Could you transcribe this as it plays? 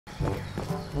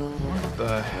What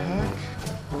the heck?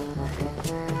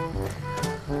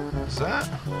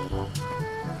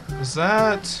 Is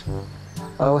that?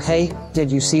 Oh hey,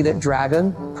 did you see that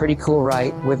dragon? Pretty cool,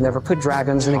 right? We've never put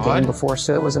dragons in a game before,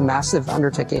 so it was a massive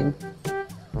undertaking.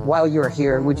 While you're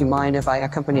here, would you mind if I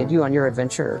accompanied you on your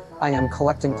adventure? I am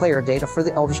collecting player data for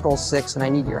the Elder Scrolls 6 and I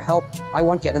need your help. I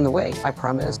won't get in the way, I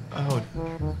promise. Oh.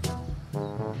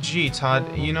 Gee,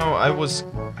 Todd, you know, I was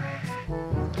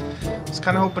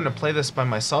kind of hoping to play this by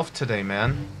myself today,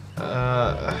 man.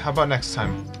 How about next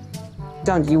time?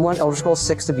 Done, do you want Elder Scrolls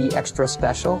 6 to be extra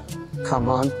special? Come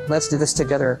on, let's do this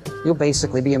together. You'll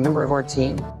basically be a member of our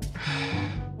team.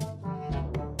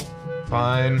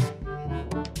 Fine.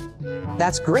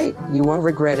 That's great. You won't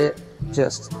regret it.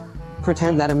 Just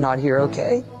pretend that I'm not here,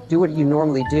 okay? Do what you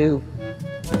normally do.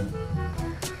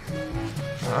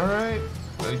 Alright.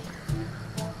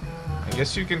 I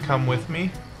guess you can come with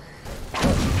me.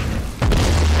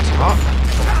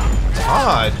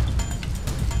 Todd!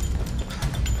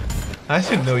 I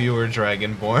didn't know you were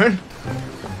Dragonborn.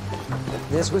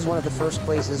 This was one of the first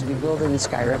places we built in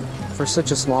Skyrim. For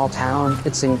such a small town,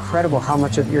 it's incredible how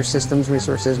much of your system's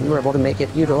resources we were able to make it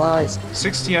utilize.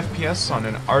 60 FPS on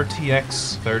an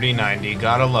RTX 3090,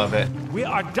 gotta love it. We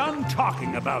are done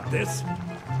talking about this.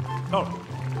 Oh,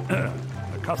 a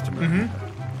customer.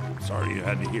 Sorry you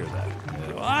had to hear that.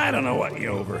 I don't know what you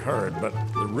overheard, but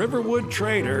the Riverwood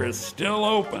Trader is still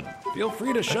open. Feel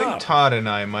free to shop. I think Todd and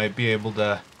I might be able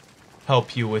to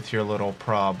help you with your little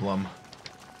problem.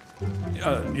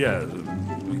 Yeah,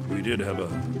 we did have a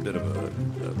bit of a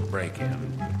break-in.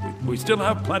 We still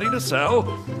have plenty to sell.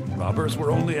 Robbers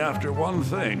were only after one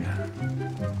thing.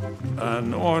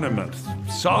 An ornament,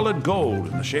 solid gold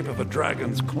in the shape of a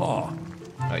dragon's claw.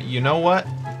 You know what?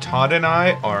 Todd and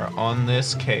I are on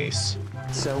this case.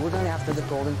 So we're going after the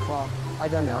golden claw. I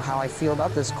don't know how I feel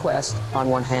about this quest. On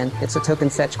one hand, it's a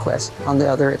token fetch quest. On the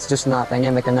other, it's just not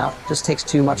dynamic enough. Just takes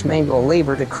too much manual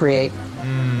labor to create.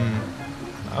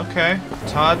 Okay,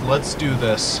 Todd, let's do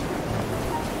this.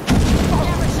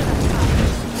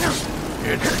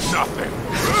 It's nothing.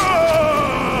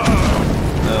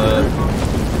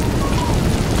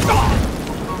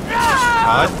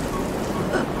 Todd?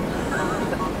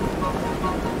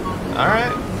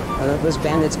 Alright. Those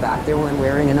bandits back there weren't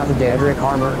wearing enough Daedric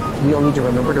armor. We'll need to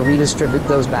remember to redistribute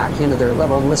those back into their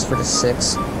level list for the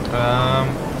 6.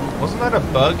 Wasn't that a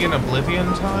bug in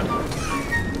Oblivion, Todd?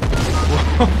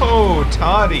 Whoa,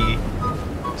 Toddy!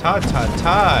 Todd.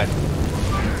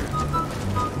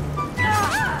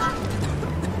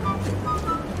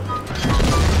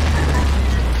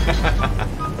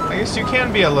 I guess you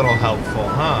can be a little helpful,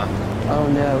 huh? Oh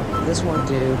no, this won't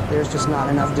do. There's just not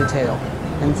enough detail.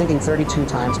 I'm thinking 32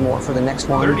 times more for the next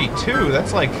one. 32?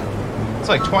 That's like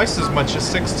twice as much as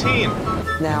 16.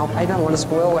 Now, I don't want to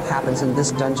spoil what happens in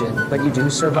this dungeon, but you do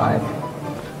survive.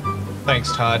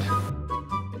 Thanks, Todd.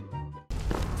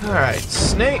 Alright,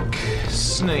 snake.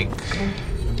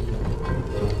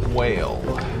 Whale.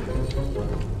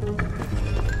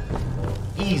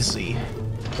 Easy.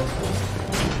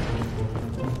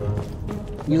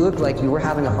 You looked like you were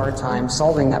having a hard time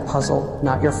solving that puzzle.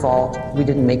 Not your fault. We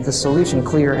didn't make the solution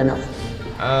clear enough.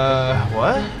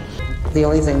 What? The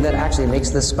only thing that actually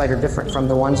makes this spider different from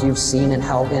the ones you've seen in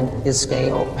Helgen is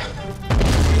scale.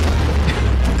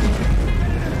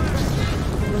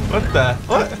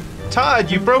 What?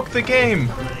 Todd, you broke the game!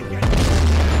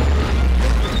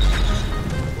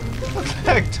 What the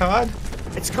heck, Todd?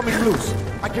 It's coming loose.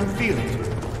 I can feel it.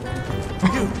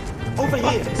 You, over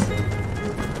here.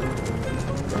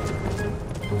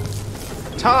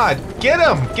 Todd, get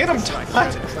him! Get him,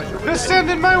 Todd! They're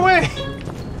standing in my way!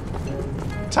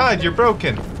 Todd, you're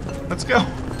broken. Let's go.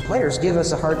 Players give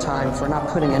us a hard time for not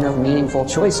putting enough meaningful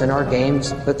choice in our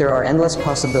games, but there are endless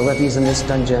possibilities in this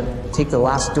dungeon. Take the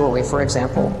last doorway, for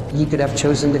example. You could have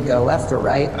chosen to go left or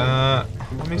right.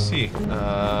 Let me see.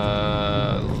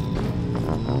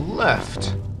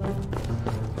 Left.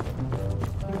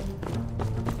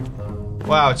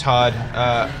 Wow, Todd.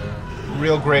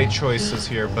 Real great choices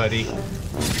here, buddy.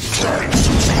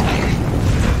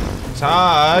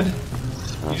 Todd!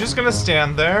 You just gonna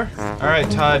stand there? Alright,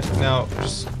 Todd, now,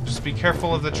 just be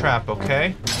careful of the trap,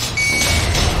 okay?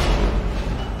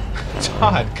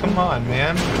 Todd, come on,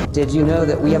 man. Did you know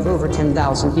that we have over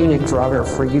 10,000 unique Draugr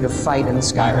for you to fight in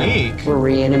Skyrim? Unique? We're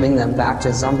reanimating them back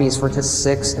to zombies for TES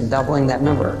 6 and doubling that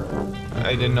number.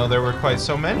 I didn't know there were quite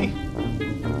so many.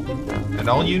 And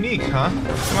all unique, huh?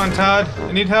 Come on, Todd,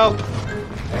 I need help.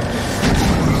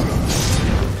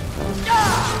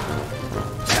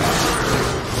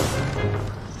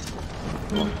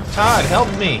 Todd, help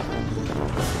me!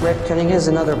 Retconning is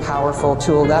another powerful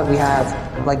tool that we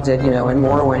have, like did, in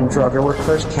Morrowind, Draugr were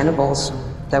first cannibals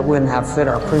that wouldn't have fit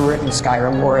our pre-written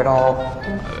Skyrim lore at all.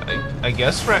 I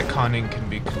guess retconning can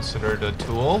be considered a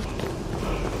tool.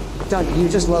 Don't you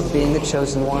just love being the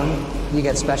chosen one? You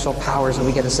get special powers and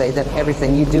we get to say that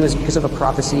everything you do is because of a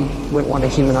prophecy. We wouldn't want to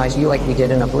humanize you like we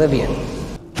did in Oblivion.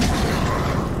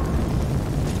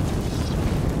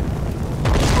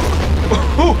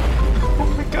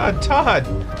 Oh my god, Todd!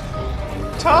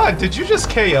 Todd, did you just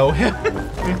KO him?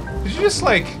 Did you just,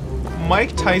 like,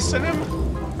 Mike Tyson him?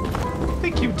 I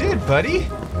think you did, buddy.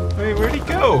 Wait, where'd he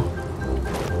go?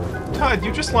 Todd,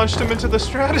 you just launched him into the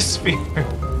stratosphere.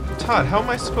 Todd, how am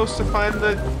I supposed to find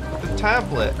the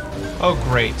tablet? Oh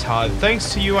great, Todd.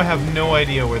 Thanks to you, I have no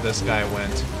idea where this guy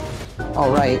went.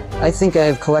 Alright, I think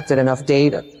I've collected enough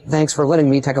data. Thanks for letting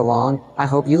me tag along. I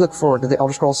hope you look forward to the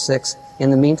Elder Scrolls 6.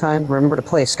 In the meantime, remember to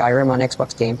play Skyrim on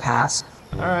Xbox Game Pass.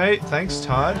 Alright, thanks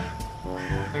Todd.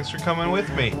 Thanks for coming with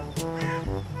me.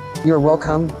 You're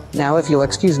welcome. Now if you'll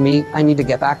excuse me, I need to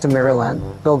get back to Maryland.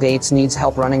 Bill Gates needs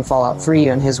help running Fallout 3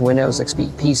 on his Windows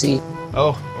XP PC.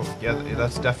 Oh, yeah,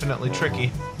 that's definitely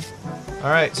tricky.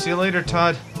 Alright, see you later,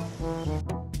 Todd.